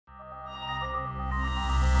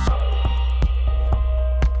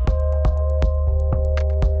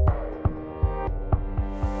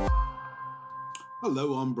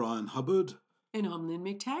Hello, I'm Brian Hubbard, And I'm Lynn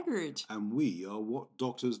McTaggart. and we are What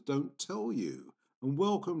Doctors Don't Tell You. And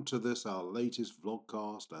welcome to this, our latest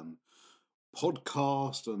vlogcast and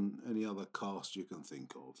podcast and any other cast you can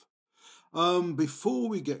think of. Before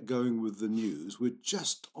we get going with the news, we're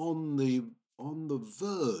just on the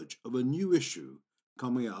verge of a new issue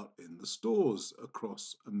coming out in the stores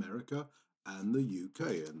across America and the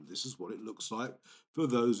UK, and this is what it looks like for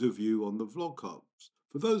those of you on the vlogcast.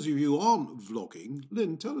 For those of you who aren't vlogging,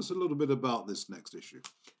 Lynn, tell us a little bit about this next issue.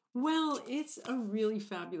 Well, it's a really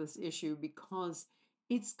fabulous issue because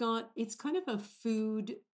it's kind of a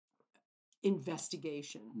food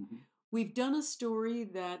investigation. Mm-hmm. We've done a story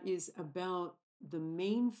that is about the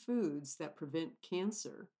main foods that prevent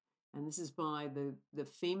cancer. And this is by the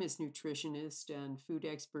famous nutritionist and food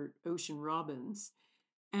expert Ocean Robbins.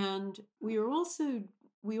 And we also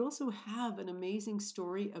have an amazing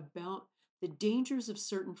story about the dangers of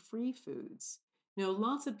certain free foods.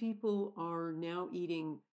 Lots of people are now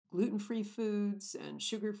eating gluten-free foods and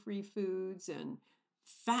sugar-free foods and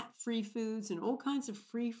fat-free foods and all kinds of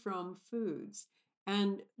free from foods.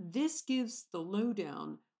 And this gives the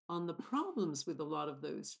lowdown on the problems with a lot of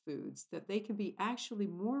those foods, that they can be actually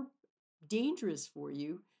more dangerous for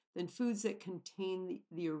you than foods that contain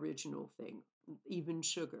the original thing, even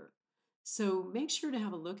sugar. So make sure to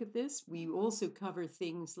have a look at this. We also cover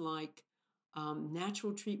things like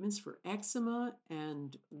natural treatments for eczema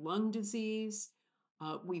and lung disease.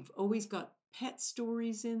 We've always got pet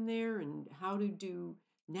stories in there and how to do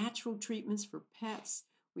natural treatments for pets.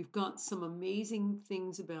 We've got some amazing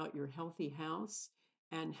things about your healthy house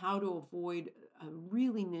and how to avoid a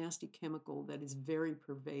really nasty chemical that is very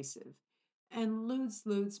pervasive, and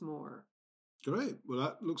loads more. Great. Well,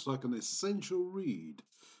 that looks like an essential read.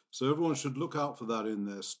 So everyone should look out for that in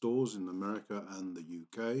their stores in America and the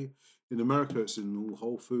UK. In America, it's in all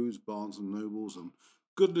Whole Foods, Barnes and Nobles, and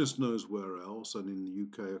goodness knows where else. And in the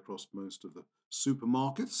UK, across most of the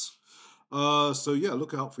supermarkets. So yeah,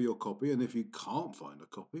 look out for your copy. And if you can't find a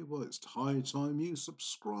copy, well, it's high time you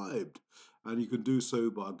subscribed. And you can do so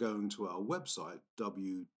by going to our website,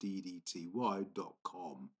 wddty.com.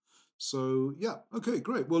 So, yeah, okay,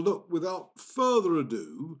 great. Well, look, without further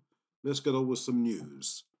ado, let's get on with some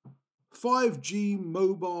news. 5G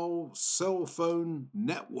mobile cell phone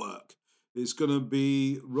network is going to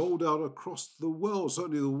be rolled out across the world,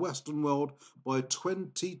 certainly the Western world, by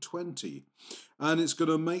 2020. And it's going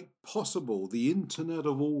to make possible the Internet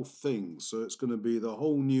of all things. So it's going to be the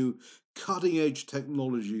whole new cutting edge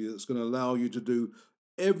technology that's going to allow you to do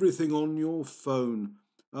everything on your phone.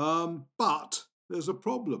 But there's a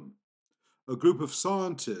problem. A group of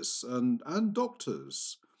scientists and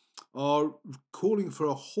doctors are calling for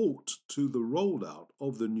a halt to the rollout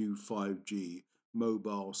of the new 5G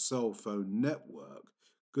mobile cell phone network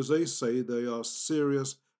because they say there are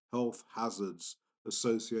serious health hazards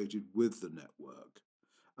associated with the network.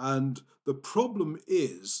 And the problem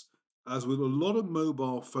is, as with a lot of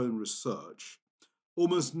mobile phone research,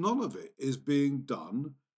 almost none of it is being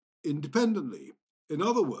done independently. In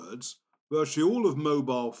other words, virtually all of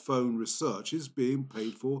mobile phone research is being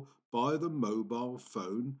paid for by the mobile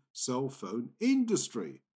phone, cell phone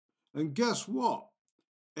industry. And guess what?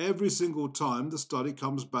 Every single time the study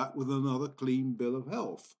comes back with another clean bill of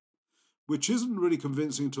health, which isn't really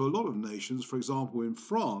convincing to a lot of nations. For example, in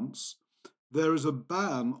France, there is a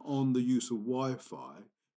ban on the use of Wi Fi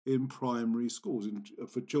in primary schools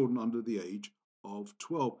for children under the age of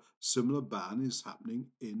 12. Similar ban is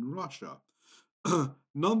happening in Russia.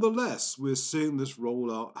 Nonetheless, we're seeing this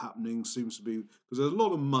rollout happening, seems to be because there's a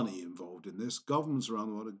lot of money involved in this. Governments around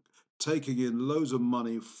the world are taking in loads of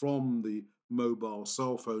money from the mobile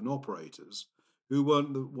cell phone operators who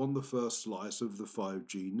want the first slice of the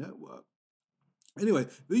 5G network. Anyway,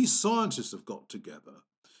 these scientists have got together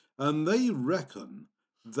and they reckon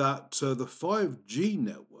that the 5G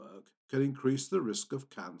network can increase the risk of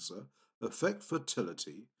cancer, affect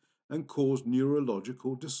fertility, and cause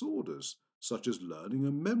neurological disorders such as learning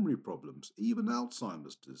and memory problems, even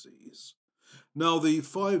Alzheimer's disease. Now, the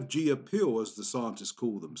 5G appeal, as the scientists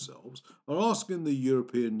call themselves, are asking the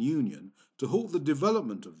European Union to halt the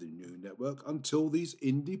development of the new network until these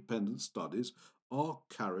independent studies are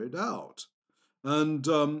carried out. And,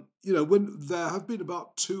 when there have been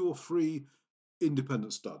about two or three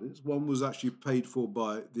independent studies, one was actually paid for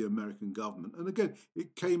by the American government. And again,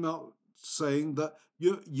 it came out saying that,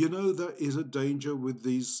 there is a danger with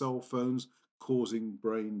these cell phones causing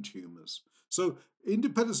brain tumors. So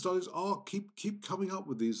independent studies keep coming up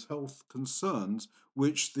with these health concerns,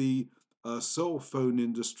 which the cell phone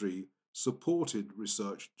industry supported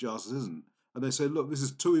research just isn't. And they say, look, this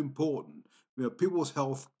is too important. People's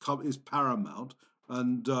health is paramount.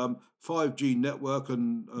 And 5G network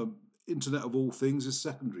and Internet of all things is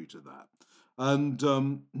secondary to that. And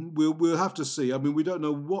we'll have to see. I mean, we don't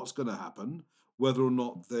know what's going to happen, whether or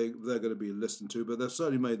not they're going to be listened to, but they've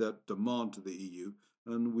certainly made that demand to the EU,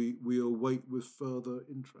 and we await with further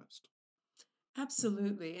interest.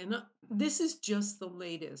 Absolutely. And this is just the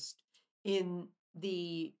latest in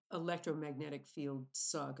the electromagnetic field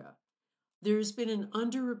saga. There's been an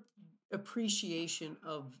underappreciation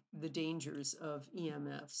of the dangers of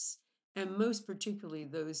EMFs, and most particularly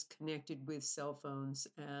those connected with cell phones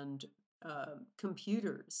and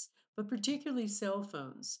computers, but particularly cell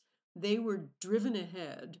phones. They were driven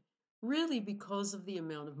ahead really because of the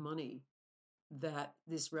amount of money that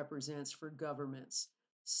this represents for governments.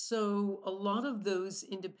 So, a lot of those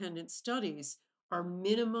independent studies are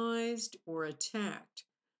minimized or attacked,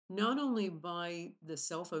 not only by the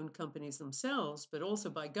cell phone companies themselves, but also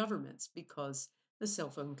by governments, because the cell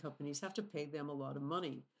phone companies have to pay them a lot of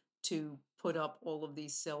money to put up all of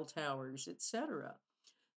these cell towers, etc.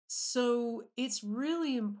 So it's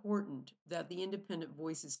really important that the independent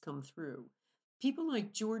voices come through. People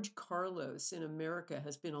like George Carlos in America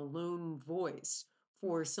has been a lone voice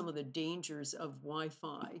for some of the dangers of Wi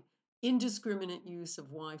Fi, indiscriminate use of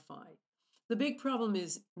Wi Fi. The big problem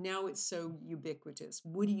is now it's so ubiquitous.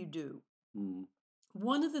 What do you do? Mm.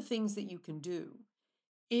 One of the things that you can do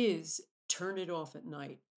is turn it off at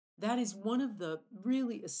night. That is one of the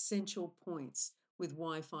really essential points with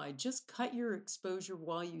Wi Fi. Just cut your exposure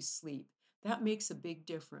while you sleep. That makes a big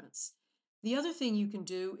difference. The other thing you can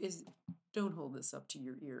do is don't hold this up to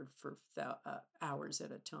your ear for hours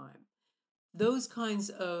at a time. Those kinds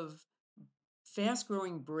of fast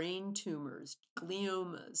growing brain tumors,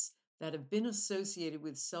 gliomas, that have been associated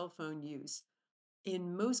with cell phone use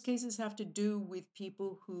in most cases have to do with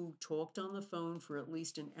people who talked on the phone for at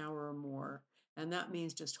least an hour or more. And that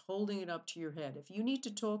means just holding it up to your head. If you need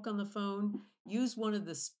to talk on the phone, use one of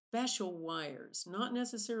the special wires, not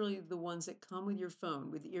necessarily the ones that come with your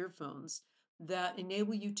phone, with earphones, that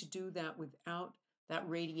enable you to do that without that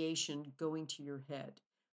radiation going to your head.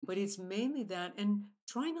 But it's mainly that, and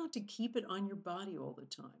try not to keep it on your body all the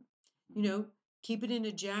time. You know, keep it in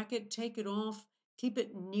a jacket, take it off, keep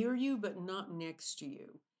it near you, but not next to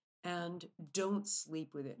you. And don't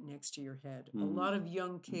sleep with it next to your head. A lot of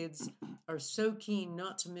young kids are so keen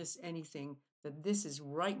not to miss anything that this is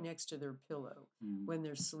right next to their pillow when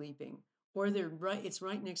they're sleeping, or it's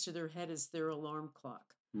right next to their head as their alarm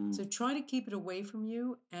clock. So try to keep it away from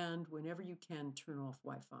you, and whenever you can, turn off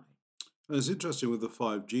Wi-Fi. And it's interesting with the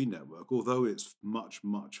 5G network, although it's much,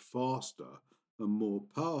 much faster and more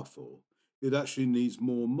powerful, it actually needs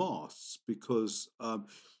more masts because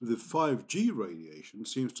the 5G radiation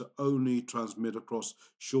seems to only transmit across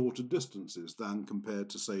shorter distances than compared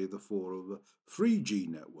to, say, the 4 or the 3G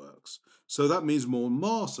networks. So that means more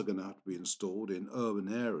masts are going to have to be installed in urban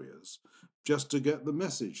areas just to get the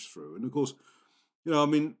message through. And of course, I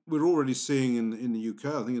mean, we're already seeing in the UK,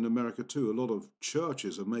 I think in America too, a lot of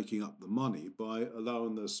churches are making up the money by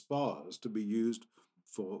allowing their spires to be used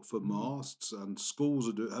for masts, and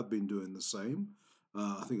schools have been doing the same.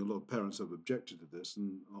 I think a lot of parents have objected to this,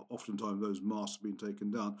 and oftentimes those masts have been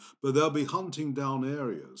taken down. But they'll be hunting down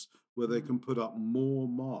areas where they can put up more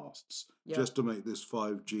masts just to make this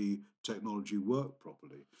 5G technology work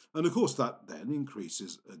properly. And of course, that then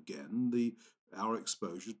increases again our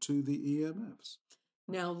exposure to the EMFs.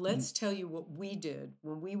 Now, let's tell you what we did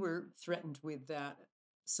when we were threatened with that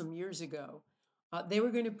some years ago. They were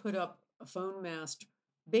going to put up a phone mast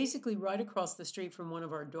basically right across the street from one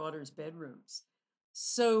of our daughter's bedrooms.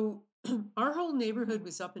 So our whole neighborhood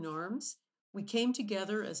was up in arms. We came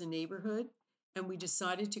together as a neighborhood and we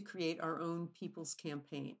decided to create our own people's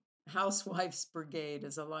campaign, Housewives Brigade,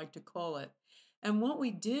 as I like to call it. And what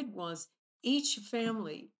we did was each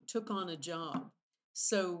family took on a job.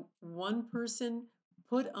 So one person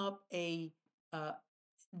put up it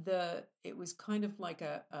was kind of like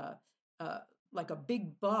a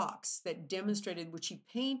big box that demonstrated, which she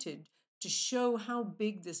painted to show how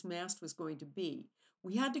big this mast was going to be.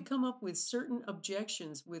 We had to come up with certain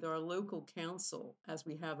objections with our local council, as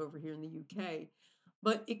we have over here in the UK,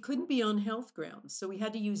 but it couldn't be on health grounds. So we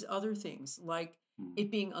had to use other things like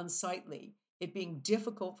it being unsightly, it being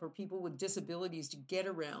difficult for people with disabilities to get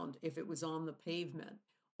around if it was on the pavement,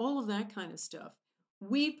 all of that kind of stuff.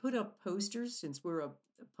 We put up posters, since we're a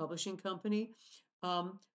publishing company,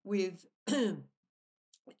 with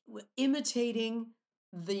imitating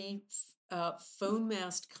the phone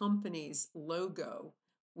mast company's logo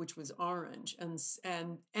which was orange,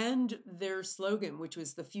 and their slogan, which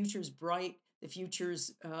was "The future's bright, the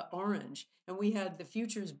future's orange," and we had "The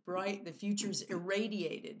future's bright, the future's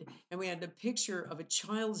irradiated," and we had a picture of a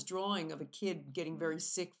child's drawing of a kid getting very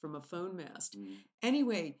sick from a phone mast.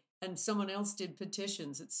 Anyway, and someone else did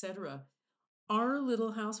petitions, etc. Our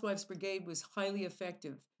little Housewives Brigade was highly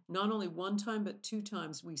effective. Not only one time, but 2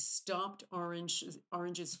 times we stopped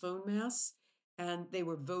Orange's phone masts, and they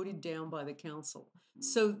were voted down by the council.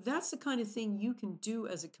 So that's the kind of thing you can do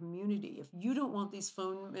as a community. If you don't want these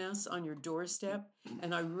phone masts on your doorstep,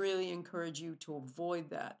 and I really encourage you to avoid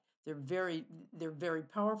that. They're very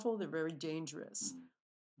powerful, they're very dangerous.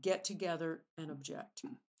 Get together and object.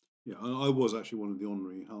 Yeah, I was actually one of the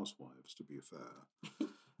honorary housewives, to be fair.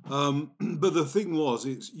 But the thing was,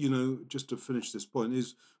 it's, just to finish this point,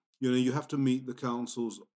 is, you have to meet the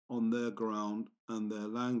councils on their ground and their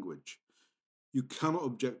language. You cannot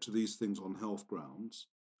object to these things on health grounds.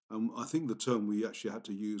 I think the term we actually had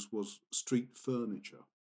to use was street furniture.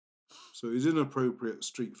 So it's inappropriate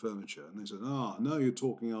street furniture. And they said, now you're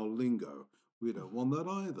talking our lingo. We don't want that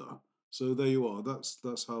either. So there you are.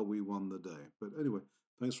 That's how we won the day. But anyway,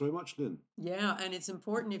 thanks very much, Lynn. Yeah, and it's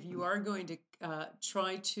important if you are going to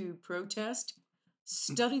try to protest,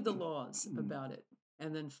 study the laws about it,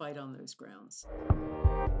 and then fight on those grounds.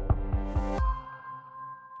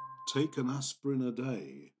 Take an aspirin a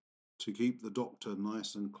day to keep the doctor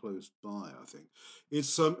nice and close by, I think.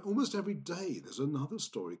 It's almost every day there's another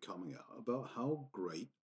story coming out about how great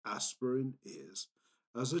aspirin is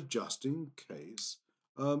as a just-in-case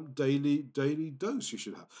daily dose you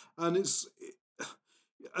should have.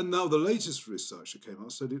 And now the latest research that came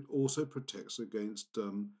out said it also protects against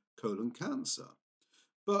colon cancer.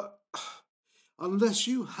 But unless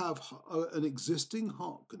you have an existing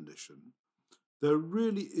heart condition, there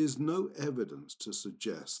really is no evidence to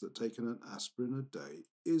suggest that taking an aspirin a day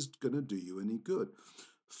is going to do you any good.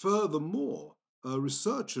 Furthermore,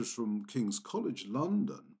 researchers from King's College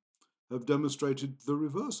London have demonstrated the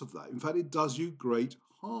reverse of that. In fact, it does you great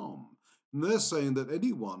harm. And they're saying that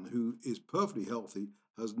anyone who is perfectly healthy,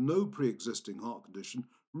 has no pre-existing heart condition,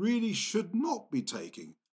 really should not be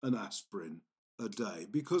taking an aspirin a day,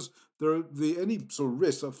 because any sort of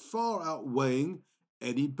risks are far outweighing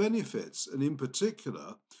any benefits, and in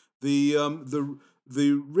particular,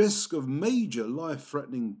 the risk of major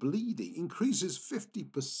life-threatening bleeding increases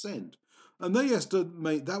 50%, and they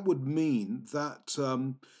estimate that would mean that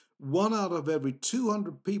 1 out of every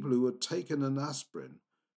 200 people who had taken an aspirin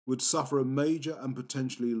would suffer a major and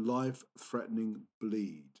potentially life-threatening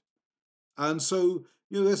bleed. And so,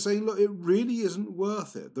 they're saying, look, it really isn't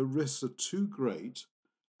worth it. The risks are too great,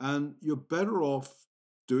 and you're better off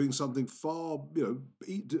doing something far,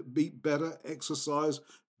 eat better, exercise,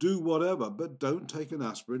 do whatever, but don't take an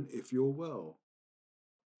aspirin if you're well.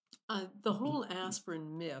 The whole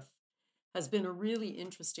aspirin myth has been a really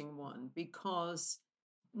interesting one because,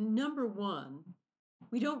 number one,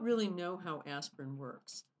 we don't really know how aspirin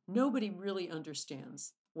works. Nobody really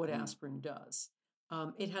understands what aspirin does.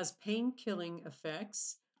 It has pain-killing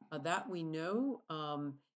effects, that we know.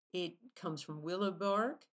 It comes from willow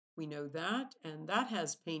bark. We know that, and that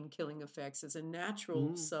has pain-killing effects as a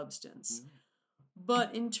natural substance.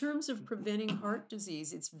 But in terms of preventing heart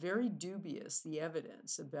disease, it's very dubious, the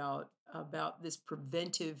evidence about this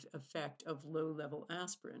preventive effect of low-level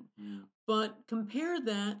aspirin. But compare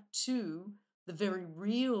that to the very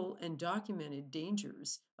real and documented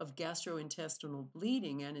dangers of gastrointestinal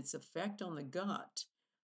bleeding and its effect on the gut,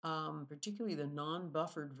 particularly the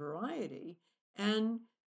non-buffered variety, and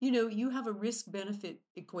you have a risk-benefit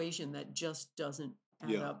equation that just doesn't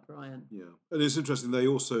add up, Brian. Yeah, and it's interesting, they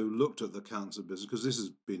also looked at the cancer business, because this has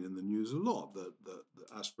been in the news a lot, that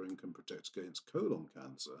aspirin can protect against colon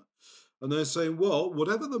cancer. And they're saying, well,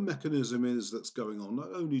 whatever the mechanism is that's going on,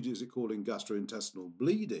 not only is it causing gastrointestinal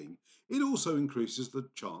bleeding, it also increases the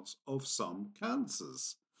chance of some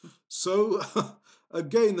cancers. So,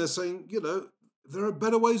 again, they're saying, there are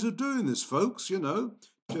better ways of doing this, folks,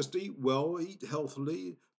 just eat well, eat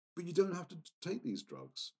healthily, but you don't have to take these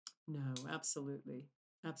drugs. No, absolutely.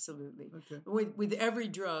 Absolutely. Okay. With every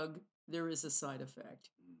drug, there is a side effect.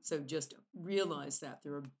 So just realize that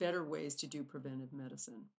there are better ways to do preventive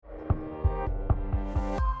medicine.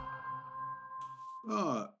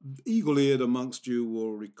 Eagle-eared amongst you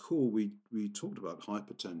will recall we talked about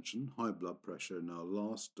hypertension, high blood pressure in our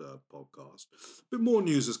last podcast. A bit more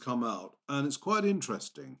news has come out, and it's quite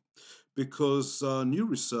interesting because new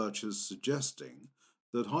research is suggesting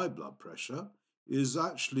that high blood pressure is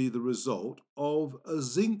actually the result of a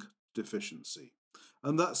zinc deficiency,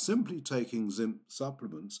 and that simply taking zinc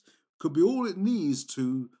supplements could be all it needs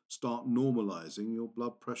to start normalizing your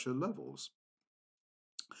blood pressure levels.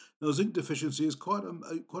 Now, zinc deficiency is quite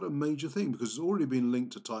a major thing because it's already been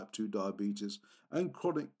linked to type 2 diabetes and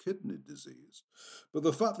chronic kidney disease. But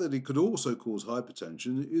the fact that it could also cause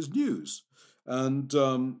hypertension is news. And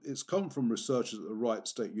it's come from researchers at the Wright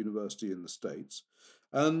State University in the States.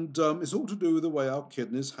 And it's all to do with the way our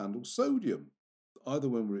kidneys handle sodium, either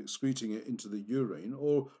when we're excreting it into the urine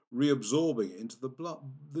or reabsorbing it into the blood,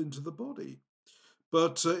 into the body.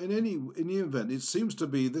 But in any event, it seems to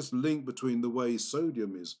be this link between the way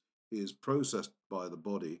sodium is processed by the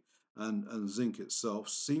body and zinc itself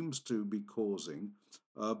seems to be causing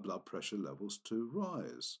blood pressure levels to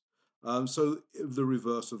rise. So the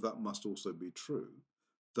reverse of that must also be true,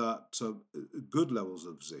 that good levels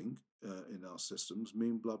of zinc in our systems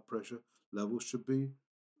mean blood pressure levels should be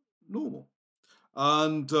normal.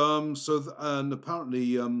 And and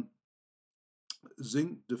apparently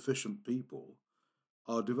zinc deficient people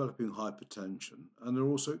are developing hypertension and they're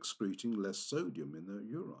also excreting less sodium in their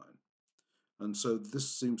urine. And so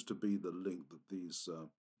this seems to be the link that these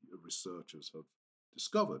researchers have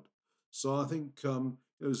discovered. So I think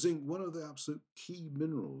zinc, one of the absolute key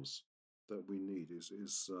minerals that we need is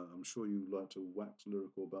I'm sure you'd like to wax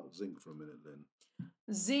lyrical about zinc for a minute, Lynn.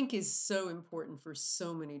 Zinc is so important for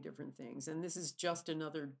so many different things, and this is just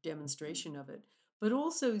another demonstration of it. But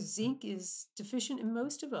also, zinc is deficient in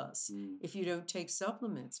most of us if you don't take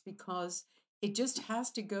supplements because it just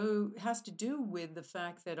has to do with the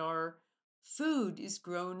fact that our food is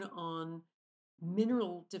grown on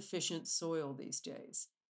mineral deficient soil these days.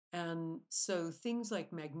 And so things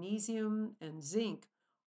like magnesium and zinc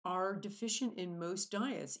are deficient in most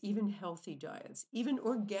diets, even healthy diets, even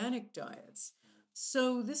organic diets.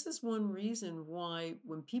 So, this is one reason why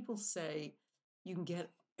when people say you can get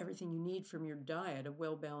everything you need from your diet, a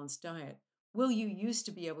well balanced diet, well, you used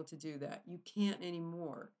to be able to do that. You can't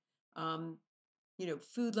anymore. Um,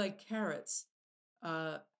 food like carrots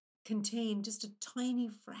uh, contain just a tiny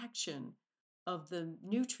fraction of the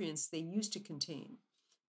nutrients they used to contain.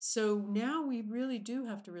 So now we really do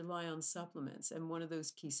have to rely on supplements, and one of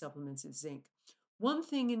those key supplements is zinc. One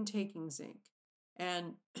thing in taking zinc,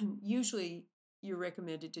 and usually you're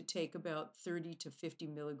recommended to take about 30 to 50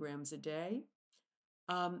 milligrams a day.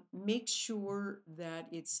 Make sure that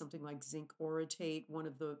it's something like zinc orotate, one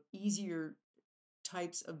of the easier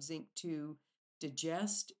types of zinc to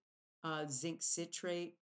digest, zinc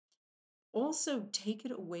citrate. Also, take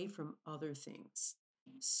it away from other things.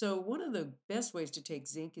 So, one of the best ways to take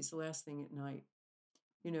zinc is the last thing at night.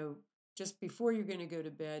 You know, just before you're going to go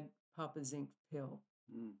to bed, pop a zinc pill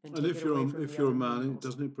and And take it away from if the you're a other man, minerals.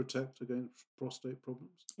 doesn't it protect against prostate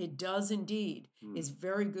problems? It does indeed. It's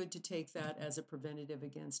very good to take that as a preventative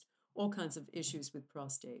against all kinds of issues with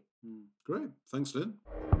prostate. Great. Thanks, Lynn.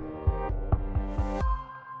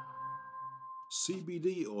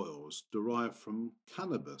 CBD oils derived from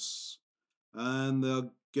cannabis, and they're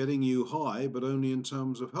getting you high, but only in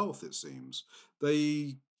terms of health, it seems.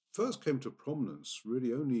 They first came to prominence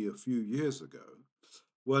really only a few years ago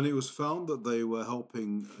when it was found that they were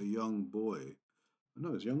helping a young boy, no,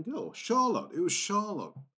 it was a young girl, Charlotte. It was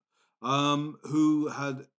Charlotte, who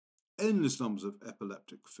had endless numbers of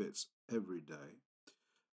epileptic fits every day,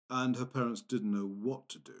 and her parents didn't know what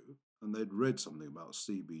to do. And they'd read something about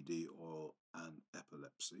CBD oil and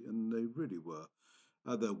epilepsy, and they really were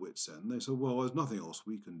at their wits' end. They said, well, there's nothing else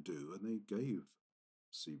we can do. And they gave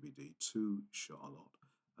CBD to Charlotte,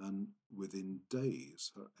 and within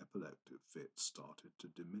days, her epileptic fits started to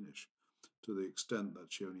diminish to the extent that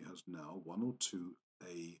she only has now one or two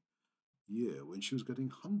a year when she was getting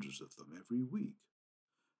hundreds of them every week.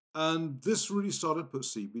 And this really started to put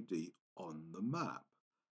CBD on the map.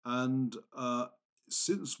 And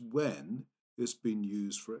since when it's been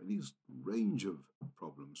used for any range of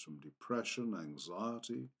problems from depression,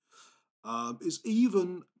 anxiety. It's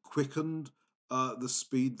even quickened the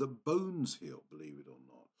speed that bones heal, believe it or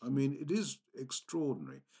not. I mean, it is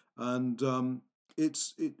extraordinary. And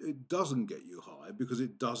it doesn't get you high because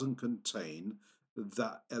it doesn't contain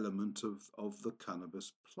that element of the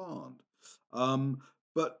cannabis plant.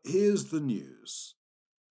 But here's the news.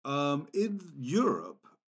 In Europe,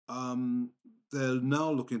 they're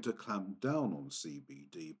now looking to clamp down on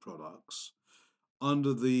CBD products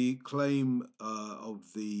under the claim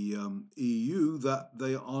of the EU that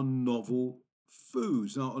they are novel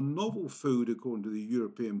foods. Now, a novel food, according to the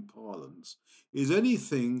European parlance, is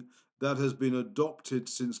anything that has been adopted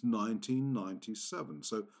since 1997.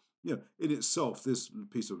 So, in itself, this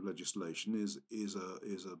piece of legislation is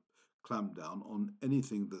a clampdown on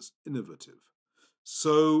anything that's innovative.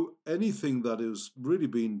 So anything that has really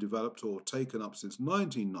been developed or taken up since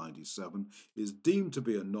 1997 is deemed to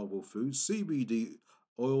be a novel food. CBD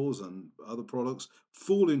oils and other products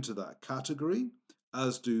fall into that category,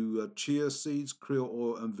 as do chia seeds, krill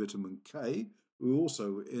oil, and vitamin K, who are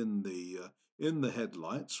also in the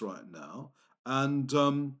headlights right now. And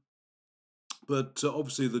but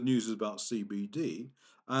obviously, the news is about CBD,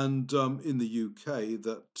 and in the UK,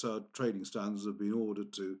 that trading standards have been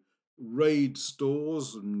ordered to raid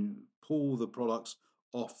stores and pull the products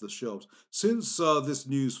off the shelves. Since this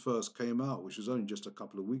news first came out, which was only just a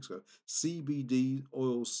couple of weeks ago, CBD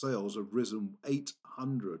oil sales have risen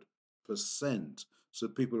 800%. So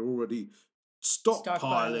people are already stockpiling.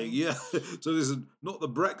 Stockpiling. Yeah. So this is not the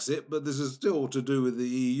Brexit, but this is still to do with the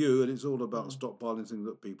EU, and it's all about Mm. stockpiling things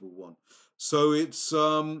that people want. So it's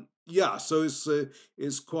yeah, so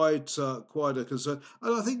it's quite a concern.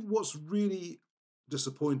 And I think what's really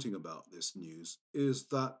disappointing about this news is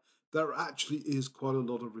that there actually is quite a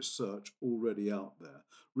lot of research already out there.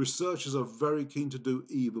 Researchers are very keen to do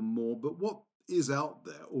even more, but what is out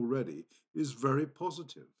there already is very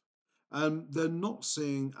positive, and they're not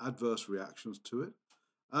seeing adverse reactions to it.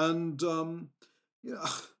 And yeah,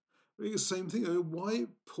 the same thing. Why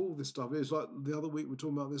pull this stuff? It's like the other week we were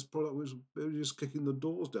talking about this product, which they were just kicking the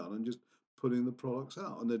doors down and just putting the products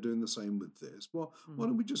out, and they're doing the same with this. Well, why Mm.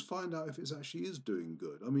 don't we just find out if it actually is doing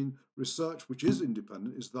good? I mean, research which is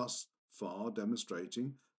independent is thus far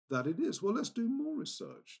demonstrating that it is. Well, let's do more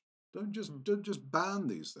research. Mm. Don't just ban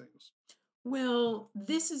these things. Well,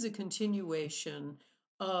 this is a continuation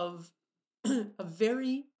of a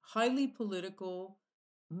very highly political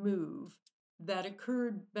move that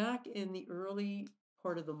occurred back in the early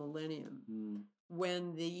part of the millennium Mm,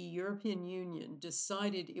 when the European Union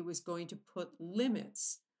decided it was going to put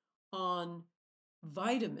limits on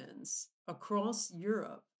vitamins across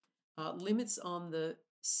Europe, limits on the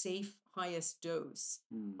safe highest dose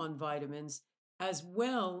mm, on vitamins, as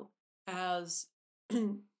well as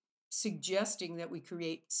suggesting that we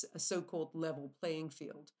create a so called level playing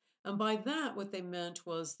field. And by that, what they meant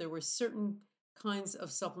was there were certain kinds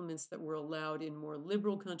of supplements that were allowed in more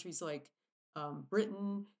liberal countries like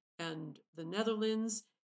Britain and the Netherlands,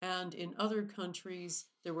 and in other countries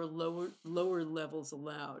there were lower levels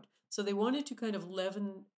allowed. So they wanted to kind of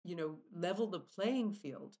level the playing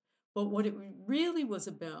field. But what it really was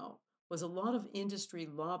about was a lot of industry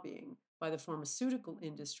lobbying by the pharmaceutical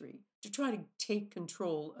industry to try to take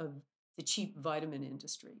control of the cheap vitamin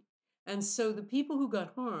industry. And so the people who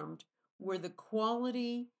got harmed were the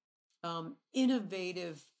quality,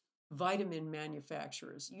 innovative vitamin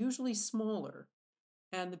manufacturers, usually smaller.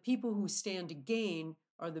 And the people who stand to gain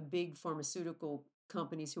are the big pharmaceutical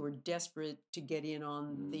companies who are desperate to get in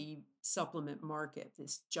on mm, the supplement market,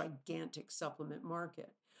 this gigantic supplement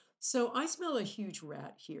market. So I smell a huge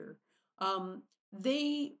rat here.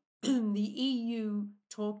 They, the EU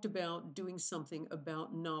talked about doing something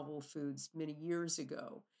about novel foods many years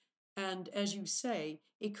ago. And as you say,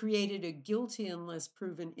 it created a guilty unless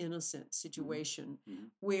proven innocent mm, situation mm,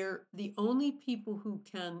 where the only people who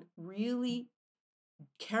can really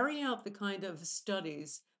carry out the kind of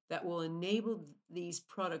studies that will enable these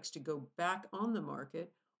products to go back on the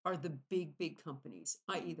market are the big companies,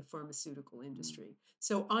 i.e., the pharmaceutical mm, industry.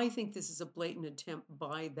 So I think this is a blatant attempt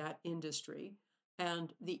by that industry.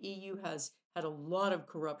 And the EU has had a lot of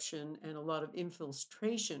corruption and a lot of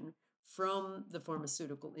infiltration from the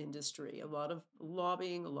pharmaceutical industry, a lot of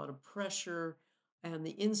lobbying, a lot of pressure. And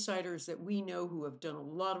the insiders that we know who have done a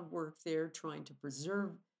lot of work there trying to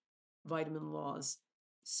preserve vitamin laws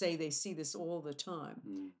say they see this all the time.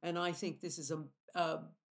 mm, And I think this is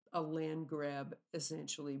a land grab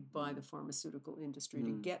essentially by the mm, pharmaceutical industry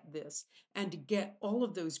to mm, get this and to get all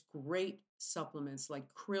of those great supplements like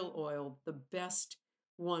krill oil, the best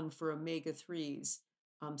one for omega 3s,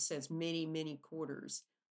 says many quarters.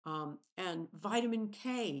 And vitamin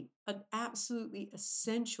K, an absolutely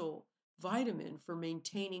essential vitamin for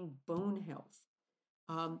maintaining bone health.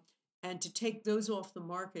 Um, and to take those off the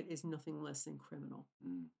market is nothing less than criminal.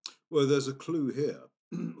 mm. Well, there's a clue here.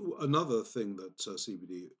 Another thing that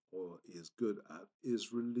CBD oil is good at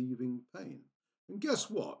is relieving pain. And guess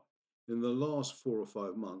what? In the last 4 or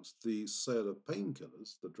 5 months, the sale of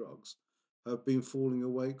painkillers, the drugs, have been falling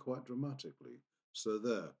away quite dramatically. So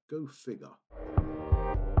there, go figure.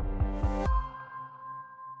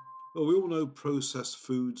 Well, we all know processed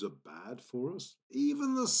foods are bad for us.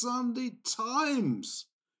 Even the Sunday Times,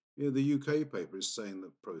 the UK paper, is saying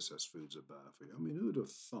that processed foods are bad for you. I mean, who would have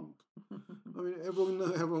thunk? I mean,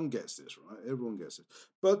 everyone gets this, right? Everyone gets it.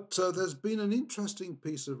 But there's been an interesting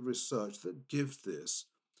piece of research that gives this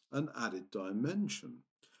an added dimension.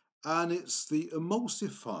 And it's the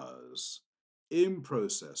emulsifiers in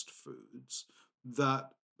processed foods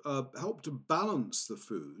that help to balance the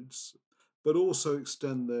foods, but also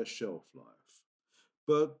extend their shelf life.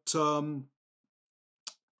 But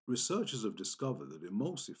researchers have discovered that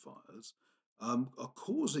emulsifiers are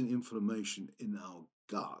causing inflammation in our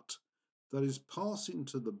gut that is passing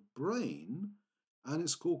to the brain, and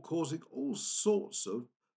it's causing all sorts of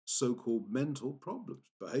so-called mental problems,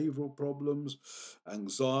 behavioral problems,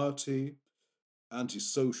 anxiety,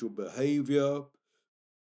 antisocial behavior.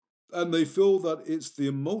 And they feel that it's the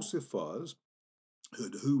emulsifiers,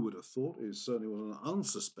 who would have thought it certainly was an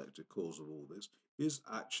unsuspected cause of all this, is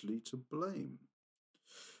actually to blame.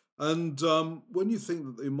 And when you think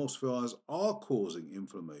that the emulsifiers are causing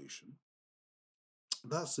inflammation,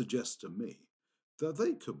 that suggests to me that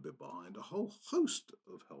they could be behind a whole host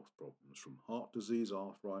of health problems, from heart disease,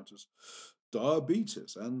 arthritis,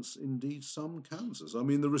 diabetes, and indeed some cancers. I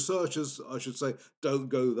mean, the researchers, I should say, don't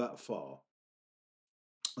go that far.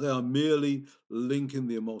 They are merely linking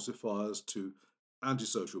the emulsifiers to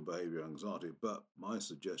antisocial behavior, anxiety. But my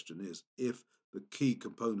suggestion is, if the key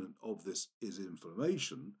component of this is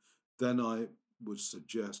inflammation, then I would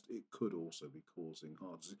suggest it could also be causing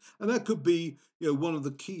heart disease. And that could be, one of the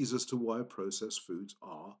keys as to why processed foods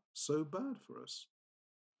are so bad for us.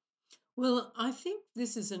 Well, I think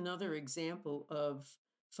this is another example of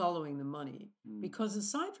following the money Mm, because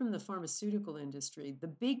aside from the pharmaceutical industry, the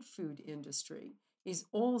big food industry is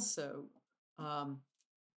also um,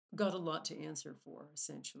 got a lot to answer for,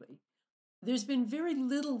 essentially. There's been very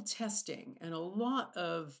little testing and a lot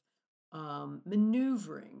of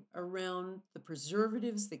maneuvering around the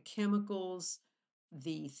preservatives, the chemicals,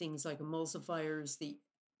 the things like emulsifiers, the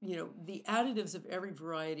additives of every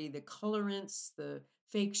variety, the colorants, the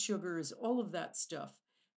fake sugars, all of that stuff,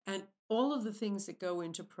 and all of the things that go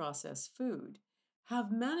into processed food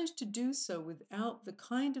have managed to do so without the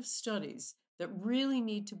kind of studies that really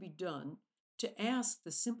need to be done to ask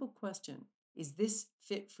the simple question, is this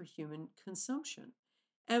fit for human consumption?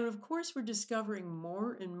 And of course, we're discovering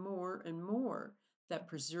more and more and more that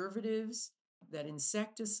preservatives, that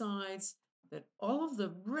insecticides, that all of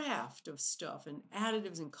the raft of stuff and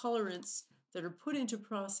additives and colorants that are put into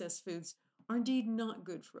processed foods are indeed not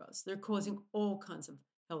good for us. They're causing all kinds of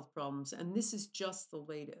health problems, and this is just the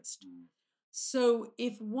latest. mm, So,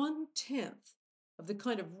 if 1/10 of the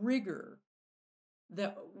kind of rigor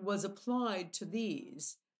that was applied to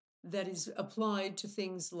these that is applied to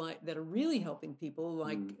things like that are really helping people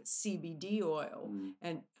like mm, CBD oil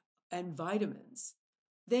mm. and vitamins,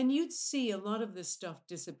 then you'd see a lot of this stuff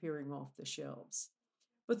disappearing off the shelves.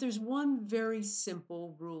 But there's one very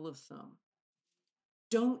simple rule of thumb.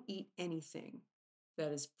 Don't eat anything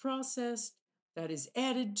that is processed, that is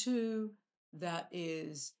added to, that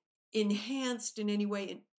is enhanced in any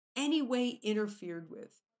way interfered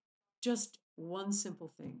with. Just one simple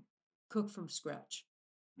thing, cook from scratch,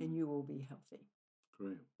 and you will be healthy.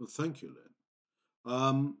 Great. Well, thank you,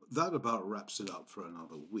 Lynn. That about wraps it up for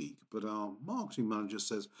another week. But our marketing manager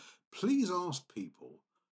says, please ask people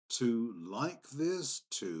to like this,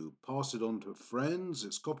 to pass it on to friends.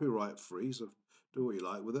 It's copyright free, so do what you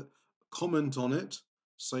like with it. Comment on it,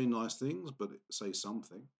 say nice things, but say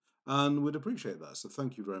something. And we'd appreciate that. So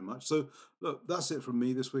thank you very much. So, look, that's it from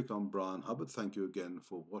me this week. I'm Brian Hubbard. Thank you again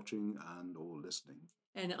for watching and or listening.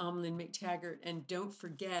 And I'm Lynn McTaggart. And don't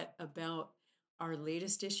forget about our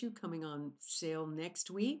latest issue coming on sale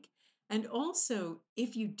next week. And also,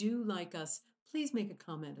 if you do like us, please make a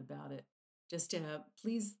comment about it. Just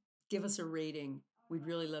please give us a rating. We'd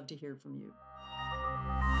really love to hear from you.